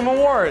gonna do some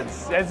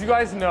awards. As you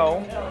guys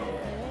know,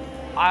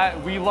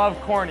 we love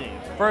Corny.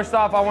 First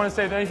off, I want to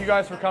say thank you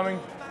guys for coming.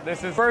 This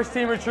is the first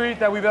team retreat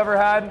that we've ever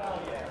had,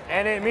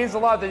 and it means a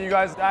lot that you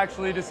guys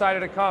actually decided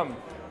to come.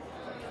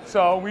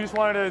 So we just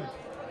wanted to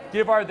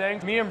give our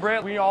thanks. Me and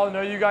Britt, we all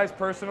know you guys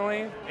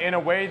personally in a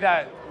way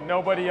that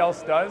nobody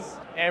else does.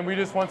 And we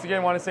just once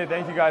again want to say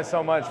thank you guys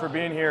so much for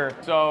being here.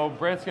 So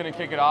Britt's gonna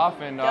kick it off,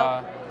 and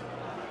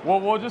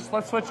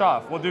let's switch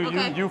off. We'll do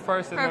you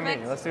first and then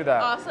me. Let's do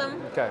that.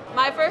 Awesome. Okay.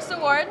 My first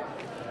award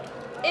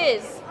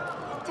is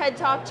TED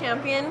Talk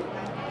champion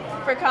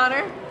for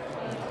Connor.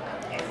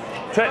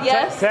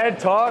 Yes. TED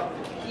Talk?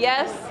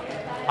 Yes.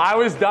 I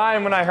was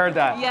dying when I heard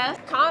that. Yes.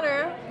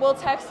 Connor will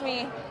text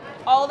me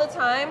all the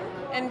time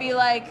and be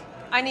like,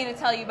 I need to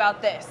tell you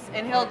about this.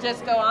 And he'll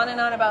just go on and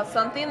on about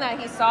something that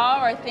he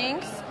saw or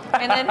thinks.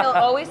 And then he'll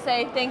always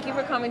say, thank you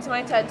for coming to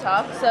my TED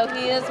Talk. So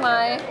he is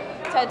my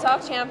TED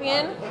Talk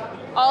champion.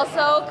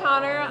 Also,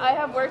 Connor, I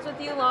have worked with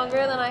you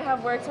longer than I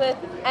have worked with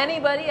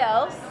anybody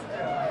else.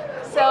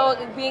 So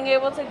being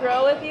able to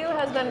grow with you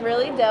has been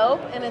really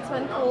dope, and it's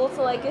been cool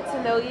to like get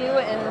to know you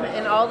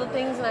and all the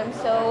things, and I'm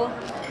so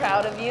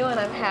proud of you, and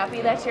I'm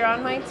happy that you're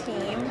on my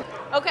team.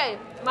 Okay,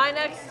 my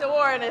next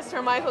award is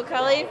for Michael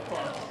Kelly.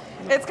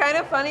 It's kind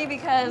of funny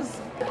because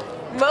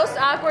most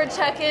awkward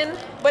check-in,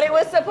 but it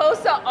was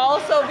supposed to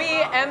also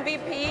be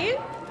MVP,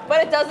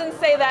 but it doesn't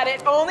say that.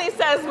 It only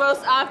says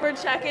most awkward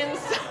check-ins.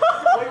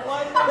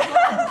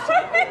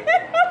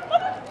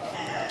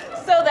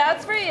 So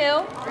that's for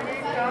you.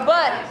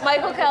 But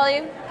Michael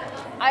Kelly,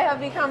 I have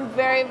become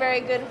very, very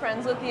good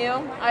friends with you.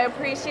 I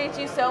appreciate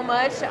you so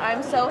much.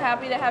 I'm so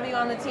happy to have you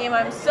on the team.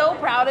 I'm so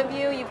proud of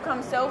you. You've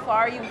come so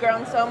far. You've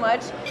grown so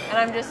much. And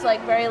I'm just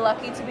like very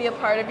lucky to be a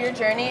part of your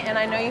journey. And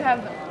I know you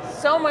have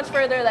so much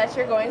further that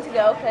you're going to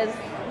go because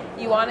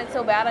you want it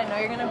so bad. I know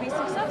you're going to be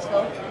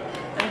successful.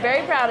 I'm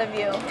very proud of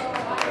you.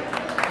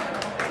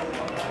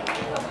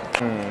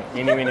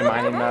 Eeny, meeny,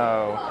 miny,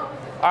 mo.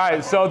 All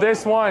right, so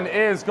this one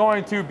is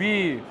going to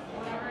be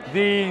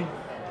the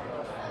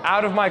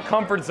Out of My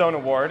Comfort Zone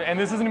Award, and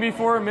this is gonna be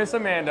for Miss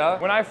Amanda.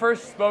 When I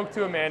first spoke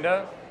to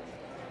Amanda,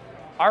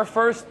 our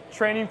first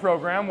training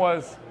program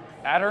was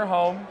at her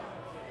home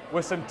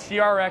with some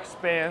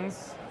TRX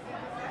bands.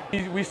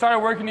 We started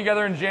working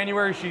together in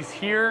January. She's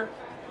here,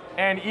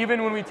 and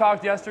even when we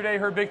talked yesterday,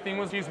 her big thing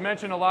was she's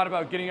mentioned a lot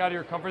about getting out of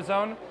your comfort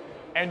zone,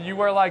 and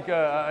you are like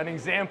an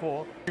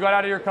example. You got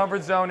out of your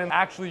comfort zone, and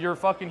actually you're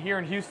fucking here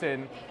in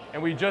Houston,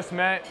 and we just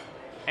met.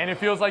 And it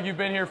feels like you've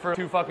been here for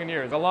 2 fucking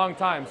years, a long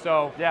time.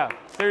 So yeah,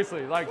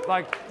 seriously, like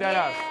dead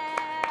ass.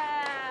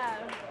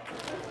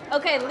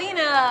 Okay,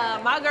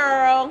 Lena, my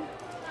girl,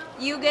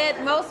 you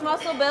get most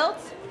muscle built.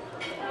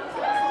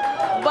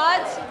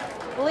 But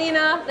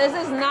Lena, this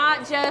is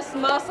not just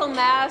muscle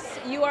mass.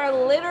 You are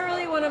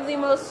literally one of the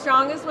most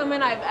strongest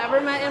women I've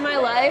ever met in my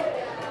life.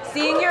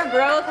 Seeing your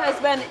growth has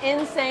been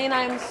insane.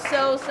 I'm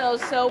so, so,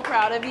 so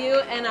proud of you,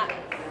 and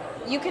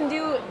you can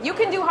do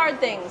hard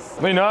things.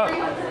 Lena.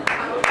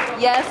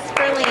 Yes,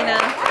 for Lena.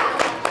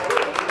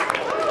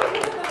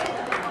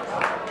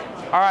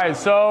 All right,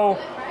 so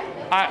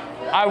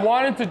I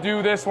wanted to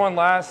do this one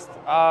last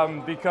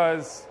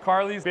because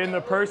Carly's been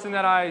the person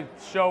that I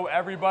show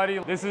everybody.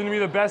 This is gonna be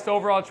the best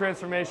overall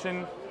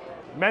transformation,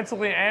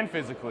 mentally and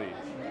physically,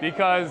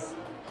 because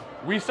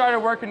we started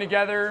working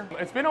together.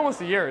 It's been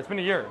almost a year. It's been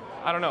a year.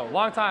 I don't know,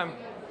 long time.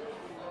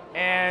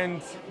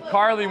 And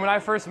Carly, when I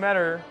first met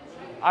her,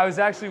 I was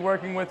actually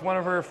working with one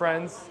of her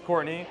friends,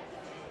 Courtney,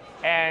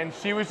 and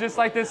she was just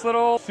like this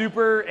little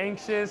super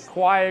anxious,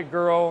 quiet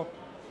girl,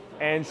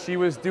 and she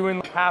was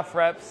doing half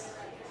reps.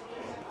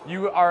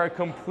 You are a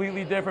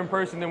completely different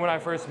person than when I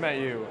first met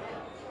you.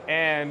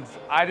 And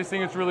I just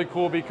think it's really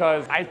cool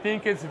because I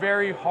think it's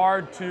very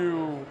hard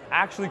to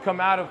actually come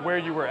out of where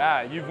you were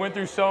at. You've went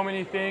through so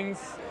many things,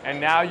 and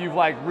now you've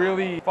like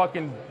really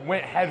fucking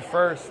went head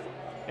first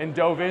and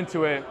dove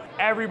into it.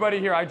 Everybody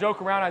here, I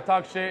joke around, I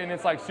talk shit, and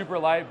it's like super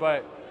light,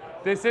 but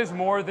this is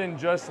more than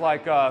just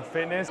like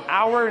fitness.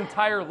 Our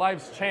entire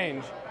lives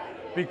change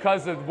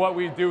because of what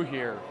we do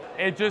here.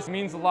 It just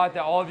means a lot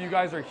that all of you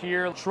guys are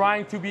here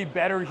trying to be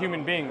better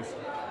human beings.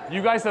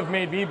 You guys have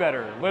made me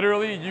better.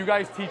 Literally, you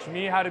guys teach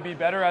me how to be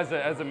better as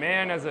a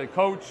man, as a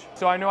coach.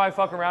 So I know I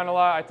fuck around a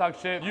lot, I talk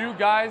shit. You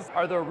guys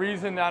are the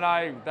reason that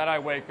I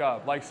wake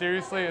up. Like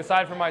seriously,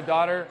 aside from my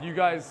daughter, you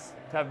guys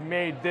have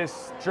made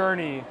this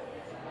journey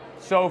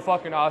so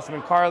fucking awesome.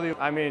 And Carly,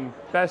 I mean,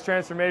 best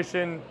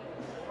transformation.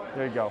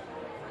 There you go.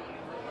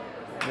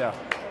 Yeah.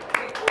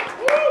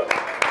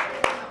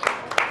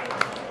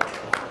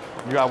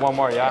 You got one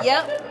more, yeah?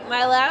 Yep,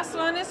 my last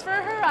one is for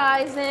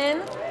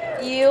Horizon.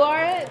 You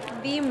are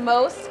the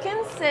most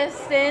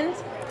consistent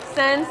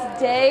since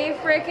day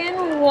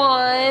frickin'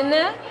 one.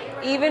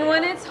 Even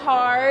when it's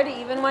hard,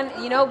 even when,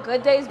 you know,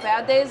 good days,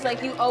 bad days,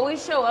 like you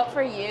always show up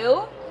for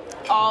you.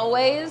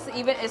 Always,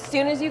 even as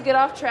soon as you get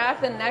off track,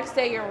 the next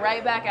day you're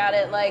right back at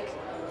it. Like,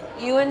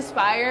 you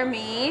inspire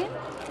me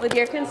with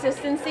your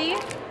consistency.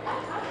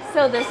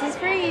 So this is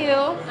for you.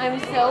 I'm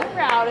so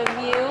proud of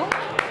you.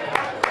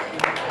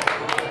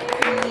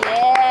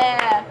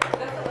 Yeah.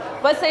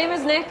 But same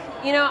as Nick,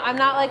 you know, I'm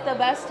not like the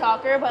best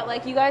talker, but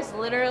like you guys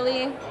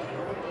literally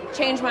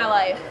changed my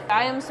life.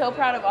 I am so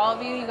proud of all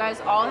of you. You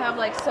guys all have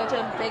like such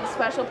a big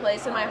special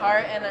place in my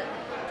heart, and I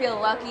feel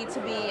lucky to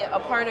be a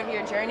part of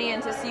your journey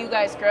and to see you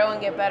guys grow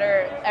and get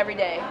better every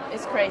day.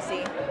 It's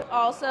crazy.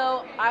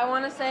 Also, I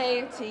want to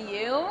say to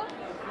you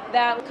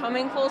that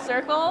coming full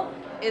circle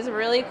is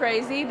really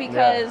crazy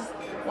because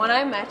when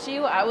I met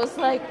you, I was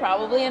like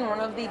probably in one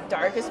of the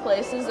darkest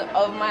places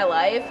of my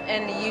life,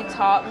 and you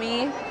taught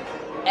me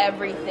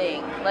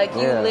everything. Like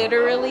you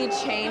literally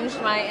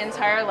changed my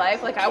entire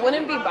life. Like I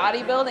wouldn't be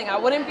bodybuilding, I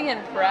wouldn't be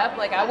in prep,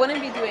 like I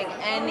wouldn't be doing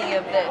any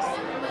of this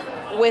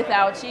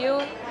without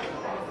you.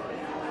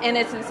 And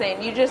it's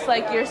insane. You just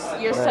like you're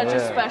such a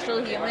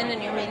special human,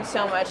 and you mean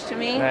so much to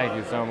me. Thank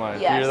you so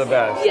much. Yes. You're the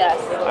best. Yes.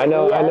 I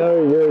know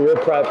you're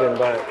prepping,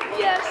 but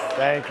yes.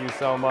 Thank you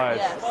so much.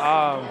 Yes.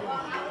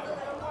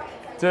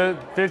 To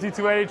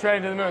 5280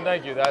 training to the moon,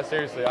 thank you. That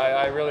seriously,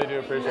 I really do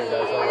appreciate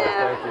that so much.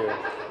 Thank you.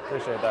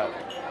 Appreciate that.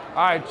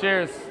 All right,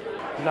 cheers.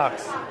 Nux.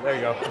 There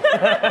you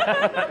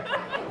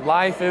go.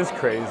 Life is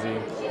crazy.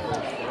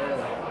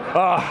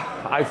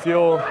 I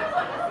feel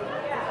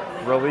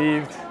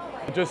relieved.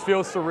 It just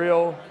feels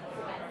surreal,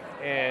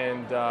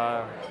 and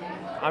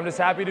I'm just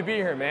happy to be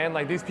here, man.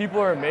 Like these people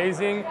are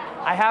amazing.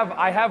 I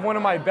have one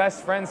of my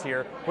best friends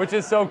here, which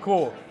is so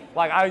cool.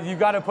 Like you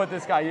got to put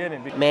this guy in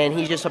it. Man,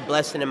 he's just a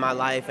blessing in my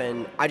life,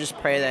 and I just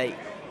pray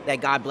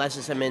that God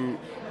blesses him in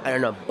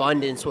an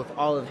abundance with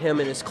all of him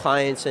and his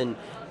clients. And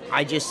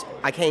I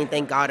can't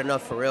thank God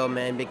enough for real,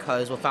 man,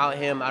 because without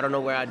him, I don't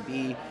know where I'd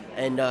be.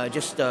 And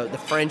just the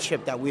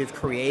friendship that we've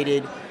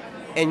created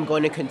and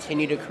going to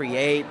continue to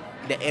create,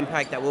 the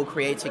impact that we'll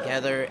create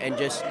together, and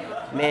just,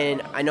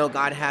 man, I know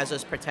God has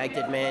us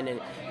protected, man,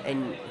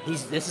 and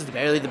this is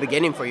barely the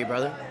beginning for you,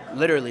 brother.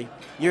 Literally,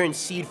 you're in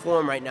seed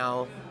form right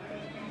now,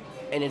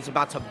 and it's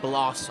about to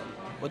blossom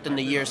within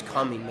the years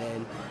coming,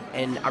 man.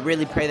 And I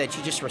really pray that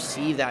you just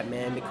receive that,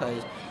 man,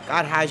 because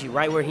God has you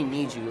right where he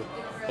needs you,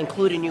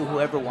 including you,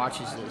 whoever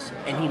watches this,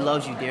 and he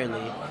loves you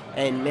dearly.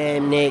 And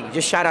man, Nick,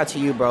 just shout out to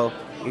you, bro.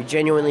 You're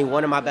genuinely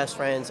one of my best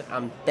friends.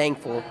 I'm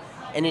thankful.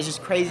 And it's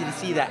just crazy to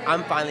see that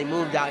I'm finally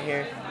moved out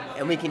here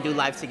and we can do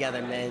life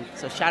together, man.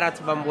 So shout out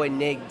to my boy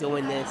Nick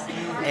doing this.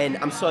 And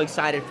I'm so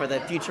excited for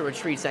the future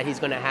retreats that he's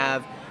going to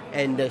have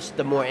and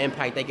the more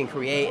impact they can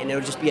create. And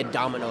it'll just be a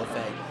domino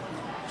effect.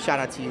 Shout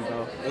out to you,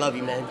 bro. Love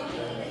you, man.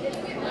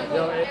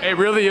 It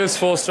really is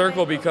full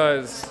circle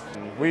because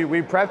we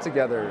prepped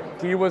together.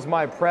 He was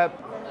my prep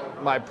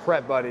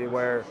buddy,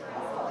 where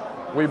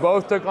we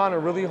both took on a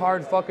really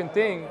hard fucking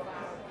thing,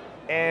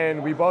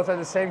 and we both had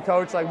the same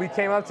coach. Like we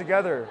came up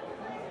together.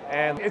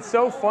 And it's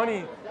so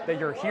funny that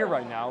you're here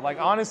right now. Like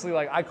honestly,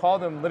 like I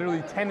called him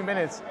literally 10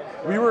 minutes.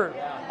 We were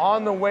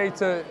on the way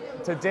to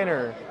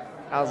dinner.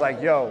 I was like,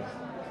 yo,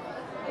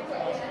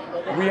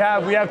 we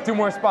have 2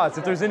 more spots.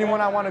 If there's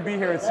anyone I want to be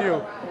here, it's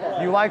you.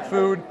 You like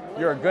food,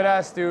 you're a good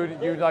ass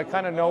dude. You like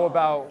kind of know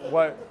about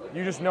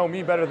you just know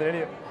me better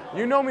than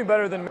you know me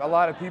better than a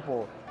lot of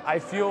people. I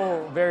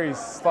feel very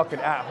fucking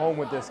at home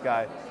with this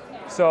guy.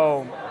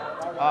 So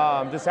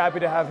I'm just happy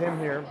to have him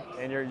here,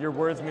 and your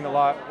words mean a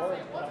lot.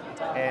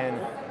 And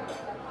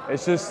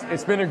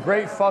it's been a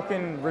great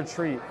fucking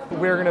retreat.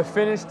 We're gonna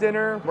finish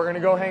dinner, we're gonna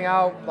go hang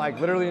out, like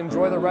literally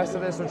enjoy the rest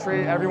of this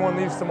retreat. Everyone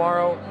leaves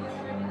tomorrow.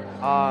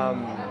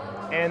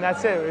 And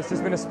that's it. It's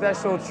just been a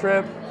special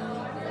trip,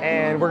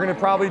 and we're gonna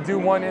probably do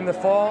one in the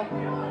fall.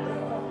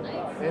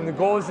 And the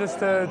goal is just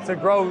to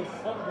grow,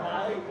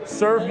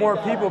 serve more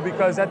people,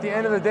 because at the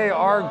end of the day,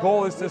 our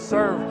goal is to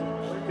serve,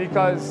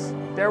 because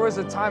there was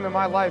a time in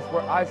my life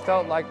where I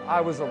felt like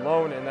I was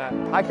alone and that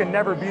I could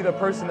never be the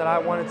person that I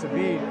wanted to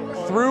be.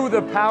 Through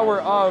the power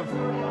of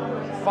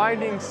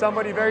finding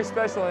somebody very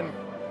special,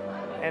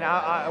 and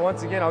I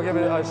once again, I'll give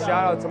a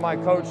shout out to my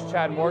coach,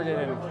 Chad Morgan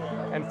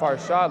and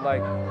Farshad.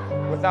 Like,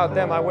 without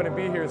them, I wouldn't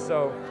be here.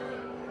 So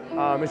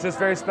it's just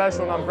very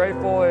special, and I'm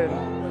grateful,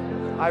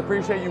 and I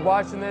appreciate you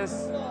watching this.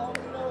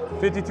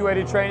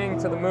 5280 training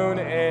to the moon,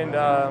 and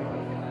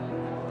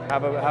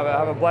have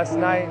a blessed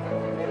night.